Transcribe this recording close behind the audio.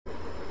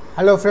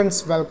Hello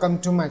friends, welcome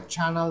to my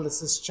channel.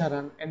 This is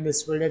Charan. In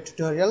this video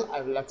tutorial, I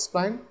will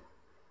explain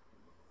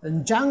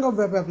in Django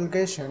web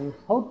application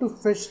how to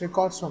fetch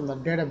records from the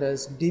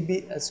database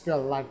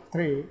db.sqlite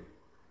 3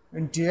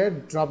 into a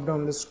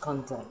drop-down list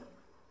control.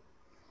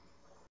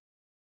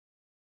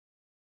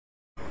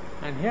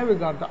 And here we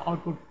got the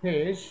output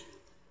page.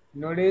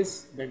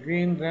 Notice the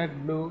green,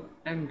 red, blue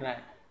and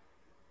red.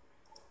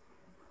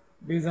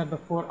 These are the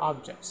four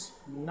objects.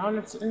 Now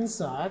let's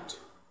insert.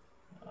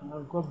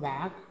 Go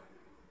back.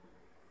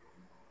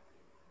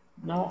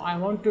 Now I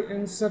want to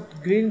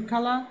insert green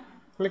color.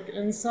 Click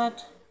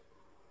insert.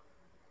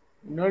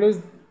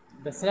 Notice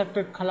the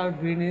selected color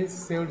green is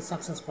saved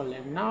successfully.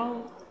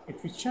 Now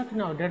if we check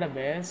in our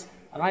database,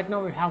 right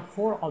now we have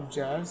four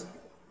objects.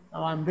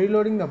 Now I'm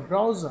reloading the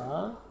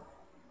browser.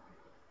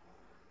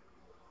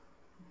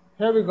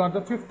 Here we got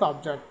the fifth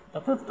object.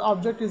 The fifth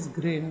object is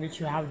green, which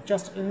we have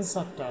just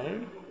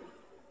inserted.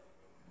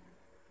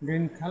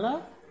 Green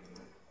color.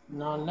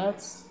 Now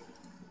let's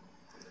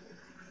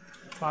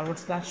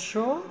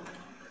 /show,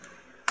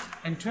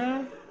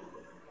 enter,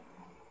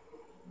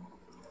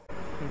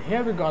 and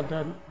here we got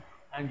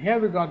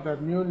the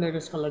new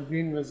latest color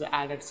green was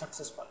added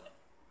successfully.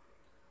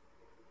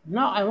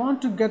 Now I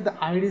want to get the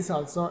IDs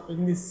also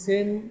in the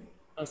same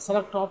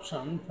select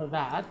option. For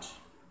that,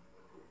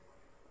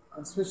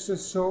 I'll switch to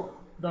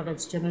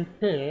show.html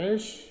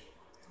page.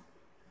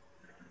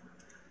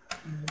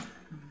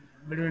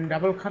 Between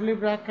double curly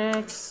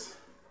brackets,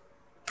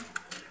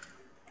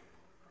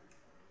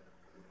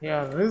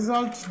 here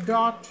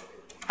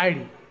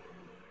result.id.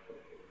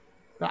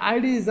 The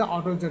ID is the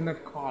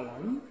auto-generate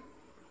column.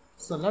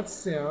 So let's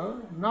save.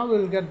 Now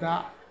we'll get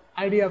the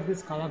ID of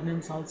these color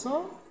names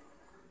also.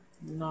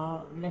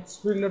 Now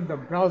let's reload the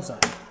browser.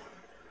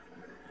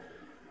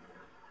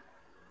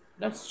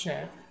 Let's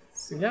check.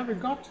 See, here we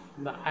got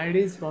the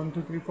IDs 1,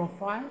 2, 3, 4,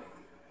 5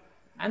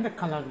 and the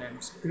color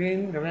names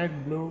green,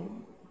 red,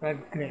 blue,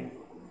 red, green.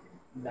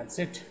 That's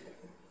it.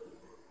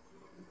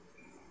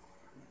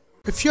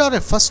 If you are a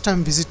first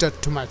time visitor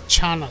to my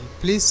channel,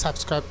 please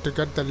subscribe to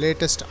get the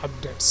latest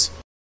updates.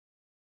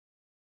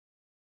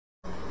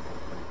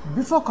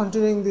 Before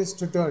continuing this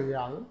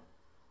tutorial,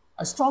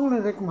 I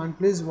strongly recommend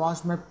please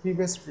watch my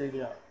previous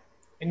video.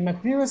 In my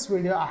previous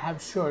video, I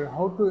have showed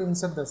how to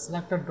insert the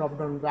selected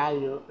drop-down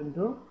value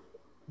into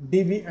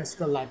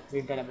db.sqlite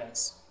 3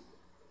 database.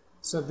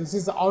 So this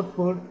is the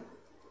output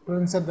to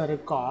insert the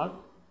record.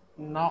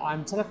 Now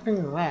I'm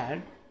selecting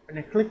red and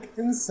I click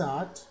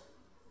insert.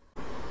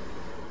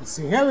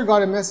 See, here we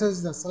got a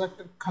message, the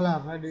selected color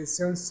red is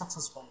saved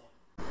successfully.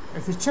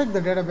 If you check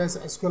the database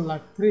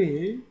SQLite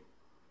 3,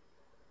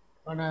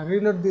 when I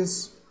reload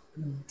this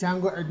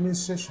Django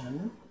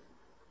administration,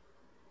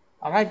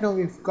 right now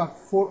we've got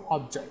four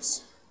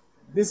objects.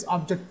 This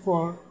object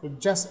 4 we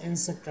just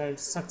inserted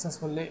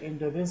successfully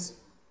into this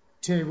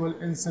table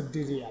insert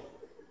DDL.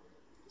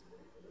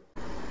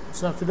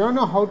 So if you don't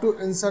know how to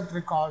insert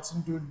records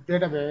into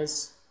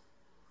database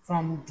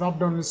from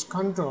drop-down list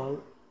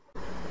control,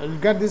 I'll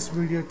get this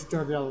video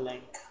tutorial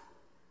link.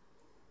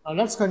 Now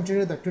let's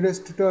continue today's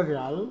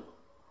tutorial.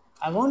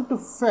 I want to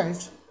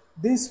fetch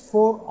these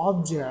four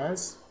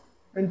objects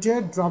into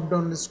a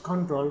drop-down list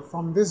control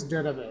from this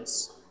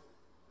database.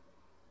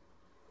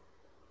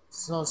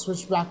 So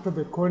switch back to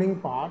the coding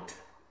part.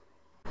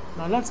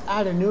 Now let's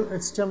add a new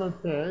HTML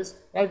page.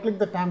 Right click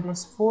the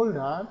templates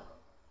folder,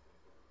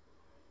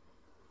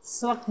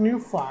 select new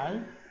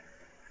file.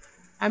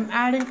 I'm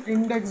adding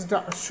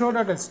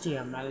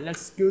index.show.html.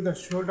 Let's give the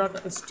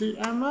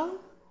show.html.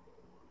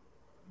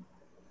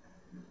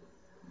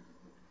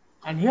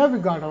 And here we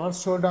got our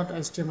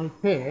show.html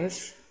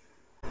page.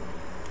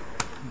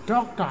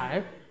 Doc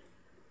type.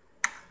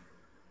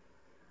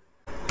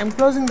 I'm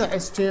closing the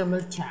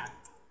HTML tag.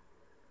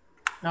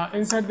 Now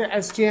inside the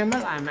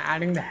HTML, I'm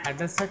adding the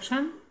header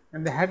section.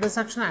 In the header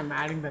section, I'm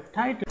adding the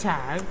title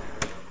tag.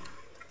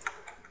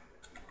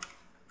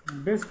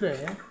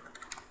 Display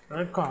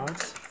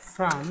records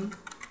from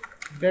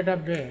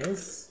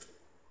database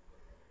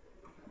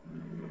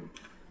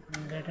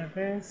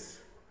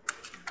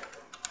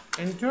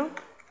into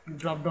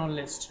drop-down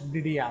list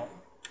DDL.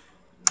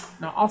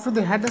 Now after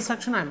the header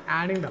section, I'm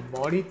adding the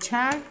body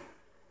tag.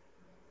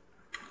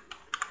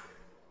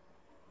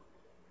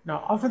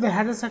 Now after the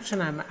header section,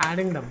 I'm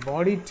adding the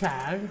body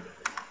tag.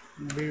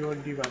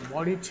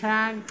 Body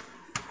tag.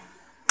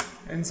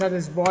 Inside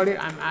this body,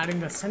 I'm adding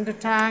the center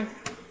tag.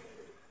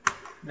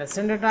 The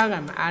center tag,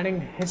 I'm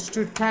adding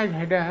h2 tag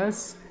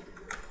headers.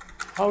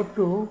 How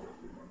to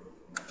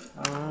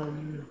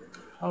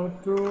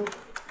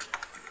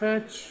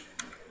fetch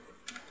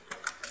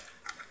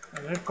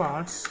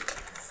records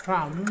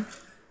from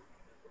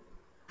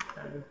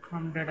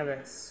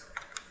database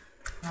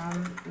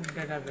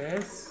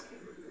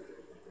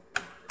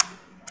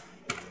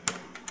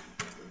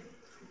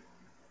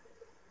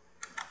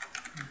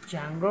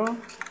Django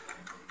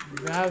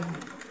web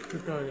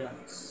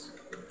tutorials.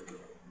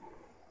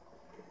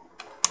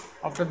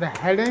 After the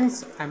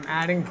headings, I'm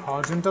adding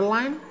horizontal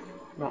line.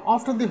 Now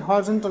after the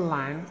horizontal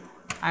line,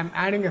 I'm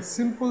adding a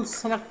simple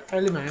select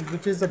element,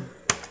 which is the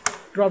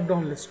drop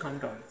down list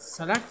control.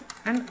 Select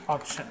an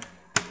option.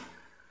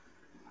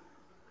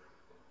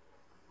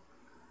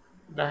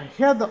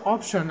 Here the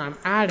option I'm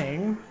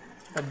adding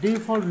the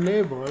default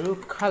label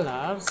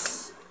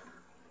colors,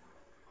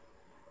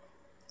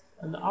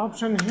 and the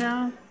option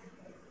here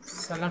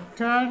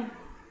selected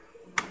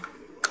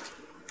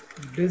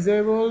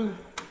disabled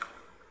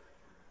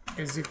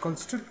is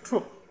equals to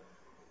true.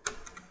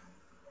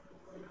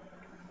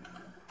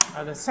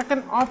 The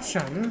second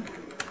option,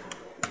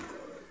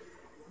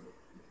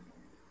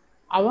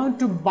 I want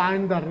to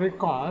bind the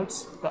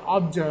records, the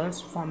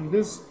objects from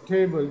this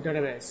table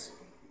database.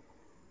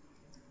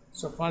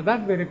 So for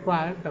that we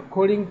require the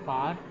coding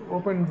part.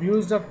 Open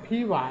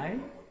views.py.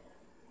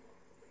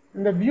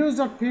 In the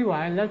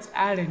views.py, let's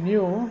add a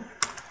new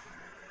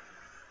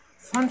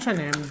function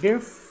name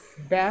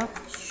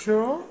def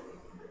show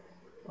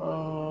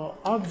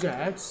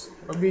objects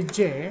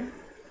obj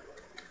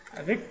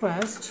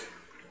request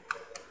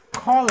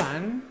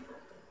colon.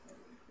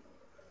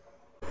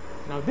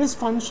 Now this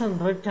function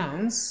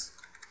returns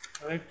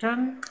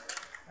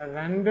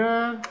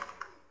render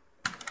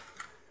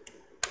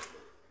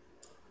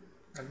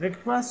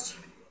request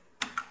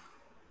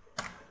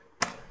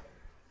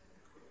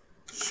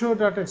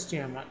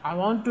show.html. I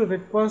want to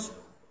request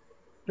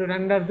to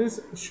render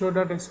this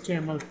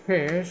show.html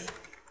page,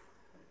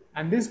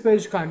 and this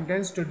page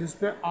contains to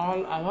display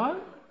all our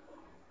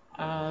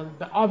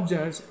the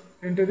objects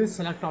into this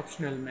select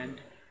option element.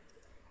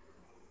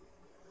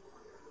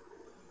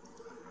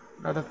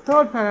 Now the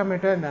third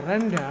parameter in the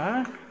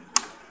render,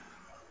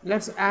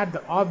 let's add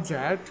the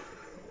object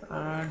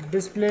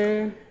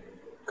display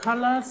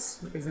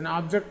colors is an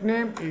object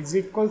name is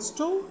equals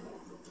to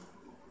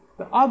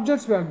the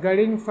objects we are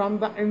getting from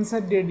the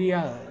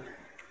insert.ddl,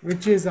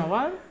 which is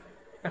our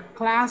the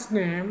class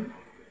name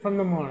from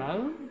the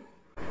model,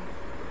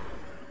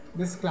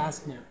 this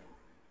class name.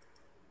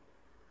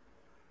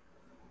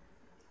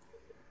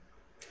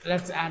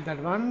 Let's add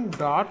that one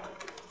dot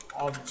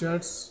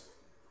objects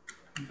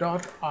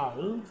dot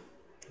all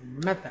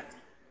method.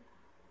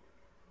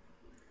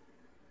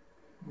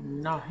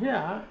 Now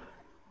here,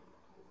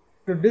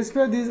 to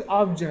display these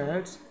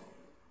objects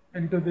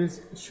into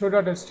this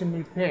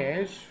show.html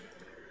page,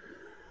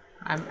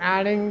 I'm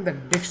adding the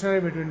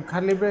dictionary between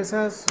curly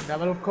braces,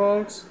 double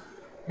quotes.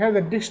 Here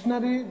the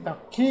dictionary, the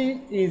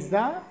key is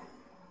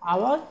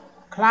our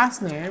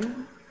class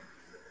name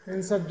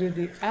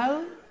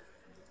insert.ddl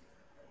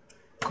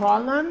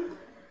colon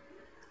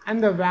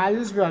and the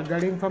values we are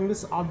getting from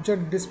this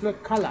object display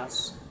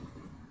colors.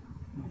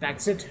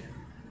 That's it.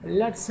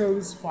 Let's save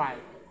this file.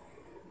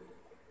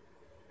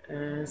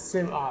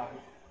 Save all.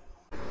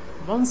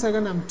 Once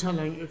again, I'm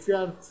telling, if you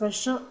are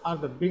fresher or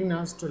the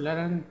beginners to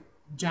learn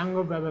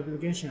Django web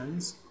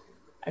applications,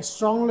 I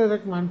strongly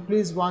recommend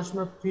please watch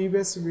my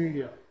previous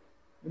video.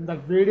 In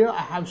that video,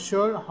 I have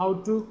showed how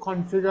to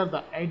configure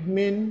the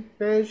admin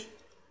page,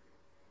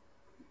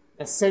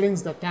 the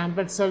settings, the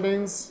template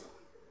settings,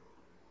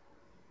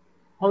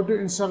 how to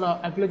install our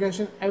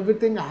application.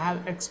 Everything I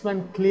have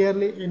explained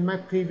clearly in my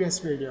previous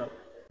video,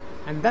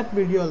 and that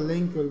video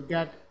link you'll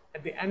get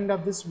at the end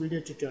of this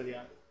video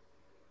tutorial.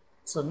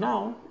 So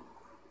now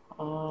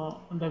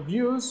on the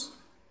views,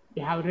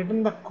 we have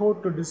written the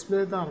code to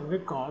display the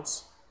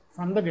records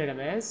from the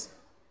database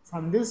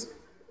from this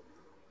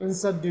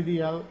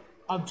insert.ddl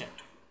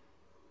object.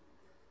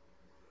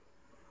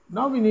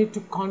 Now we need to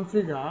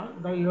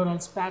configure the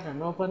URLs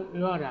pattern. Open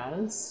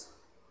URLs.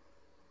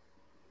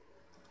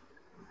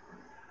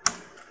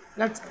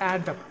 Let's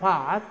add the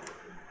path.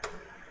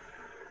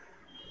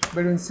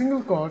 Between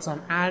single quotes,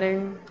 I'm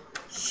adding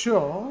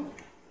show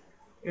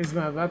is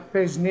my web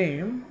page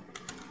name,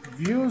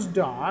 views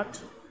dot,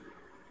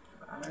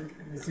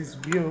 this is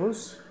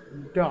views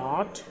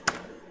dot,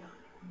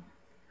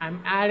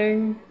 I'm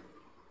adding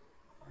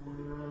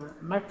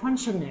my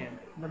function name.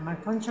 My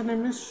function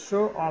name is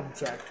show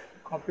object.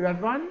 Copy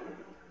that one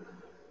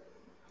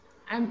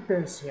and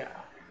paste here,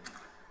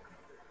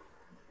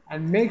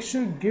 and make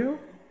sure give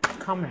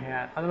comma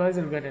here, otherwise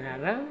you'll get an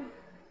error.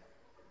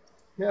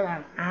 Here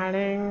I'm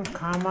adding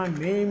comma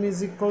name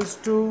is equals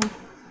to,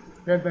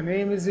 where the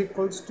name is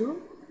equals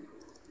to,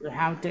 we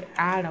have to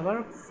add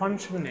our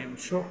function name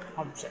show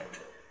object.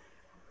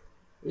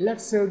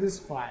 Let's save this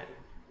file.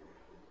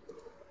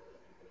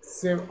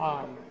 Save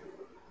all.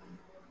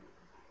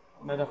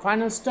 Now the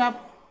final step,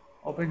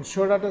 open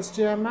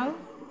show.html.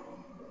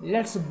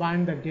 Let's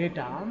bind the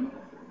data.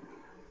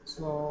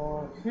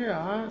 So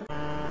here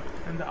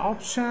in the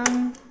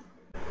option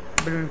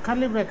between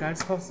curly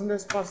brackets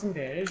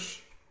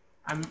 %%,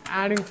 I'm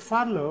adding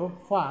for loop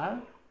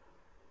for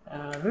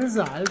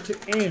result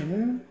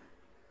in,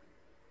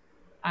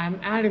 I'm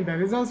adding the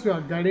results we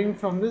are getting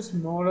from this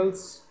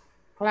model's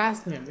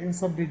class name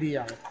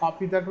insert.ddl.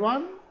 Copy that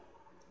one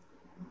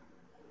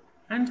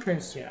and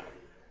paste here,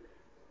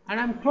 and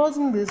I'm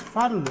closing this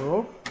for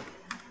loop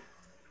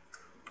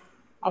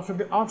after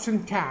the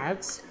option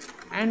tags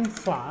and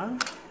for.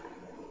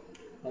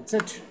 That's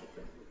it.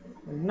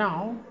 And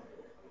now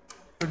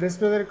to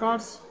display the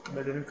records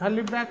between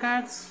curly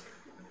brackets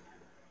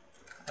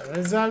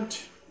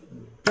result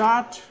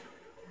dot,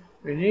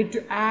 we need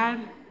to add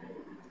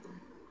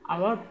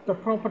the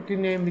property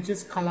name, which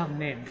is color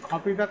name.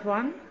 Copy that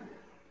one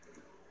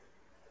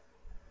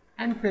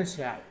and paste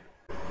here.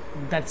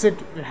 That's it.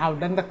 We have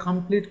done the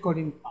complete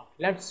coding part.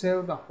 Let's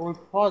save the whole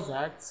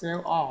project,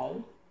 save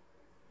all.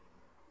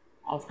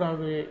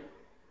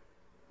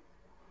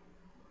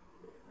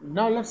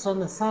 Now let's run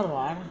the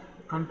server.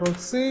 Control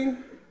C,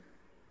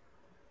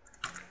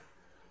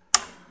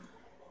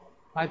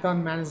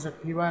 Python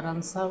manage.py,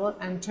 run server,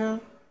 enter.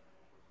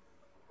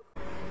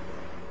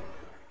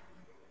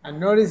 And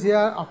notice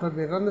here, after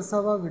we run the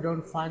server, we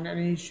don't find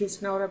any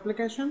issues in our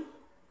application.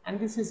 And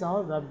this is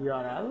our web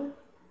URL.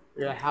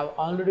 We have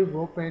already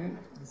opened.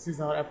 This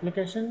is our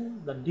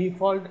application. The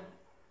default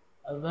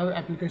web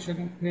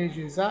application page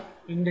is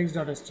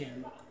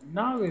index.html.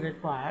 Now we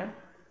require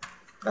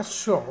the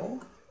show,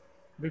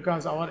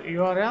 because our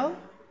URL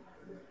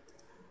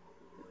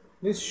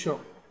is show.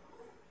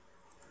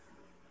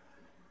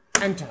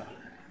 Enter.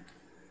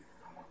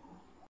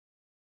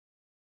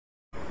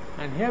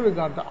 And here we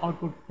got the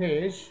output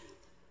page.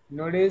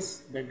 Notice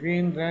the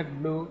green,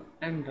 red, blue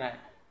and red.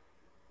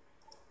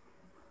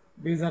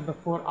 These are the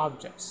 4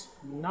 objects.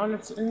 Now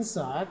let's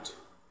insert.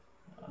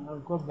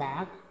 Go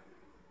back.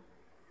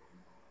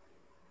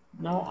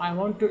 Now I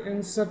want to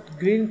insert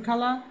green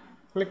color.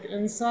 Click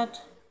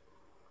insert.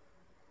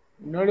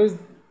 Notice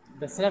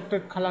the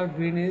selected color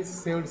green is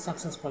saved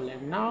successfully.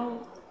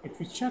 Now if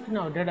we check in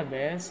our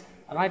database,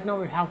 right now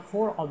we have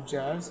 4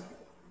 objects.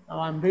 Now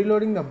I'm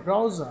reloading the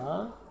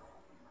browser.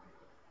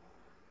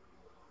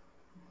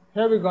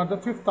 Here we got the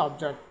 5th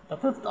object. The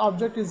 5th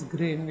object is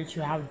green, which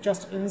we have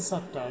just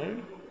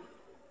inserted.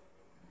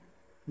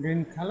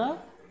 Green color.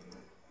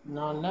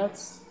 Now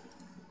let's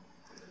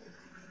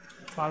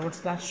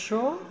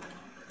 /show,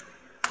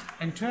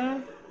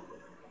 enter.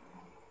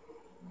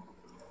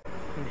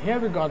 And here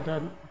we got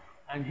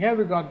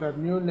the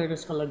new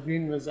latest color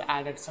green was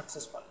added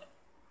successfully.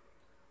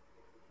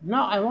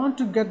 Now I want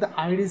to get the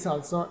IDs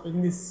also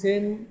in the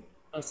same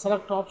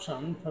select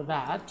option. For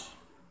that,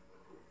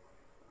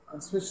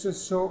 I'll switch to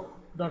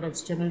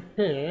show.html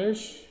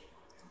page.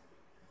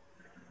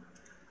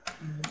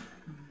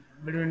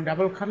 Between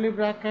double curly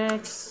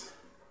brackets,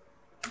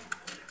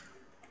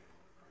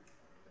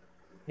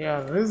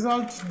 here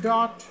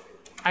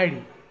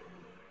result.id.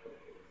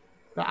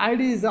 The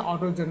ID is the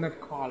auto-generate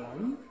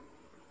column.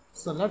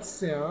 So let's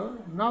save.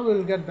 Now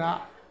we'll get the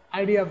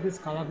ID of these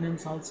color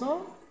names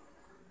also.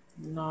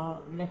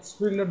 Now let's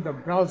reload the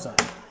browser.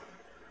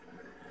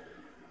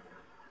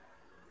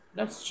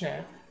 Let's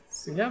check.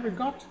 See, here we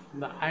got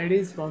the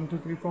IDs 1, 2,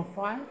 3, 4,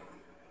 5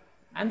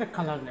 and the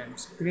color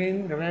names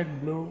green,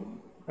 red, blue,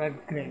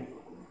 red, green.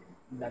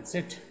 That's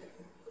it.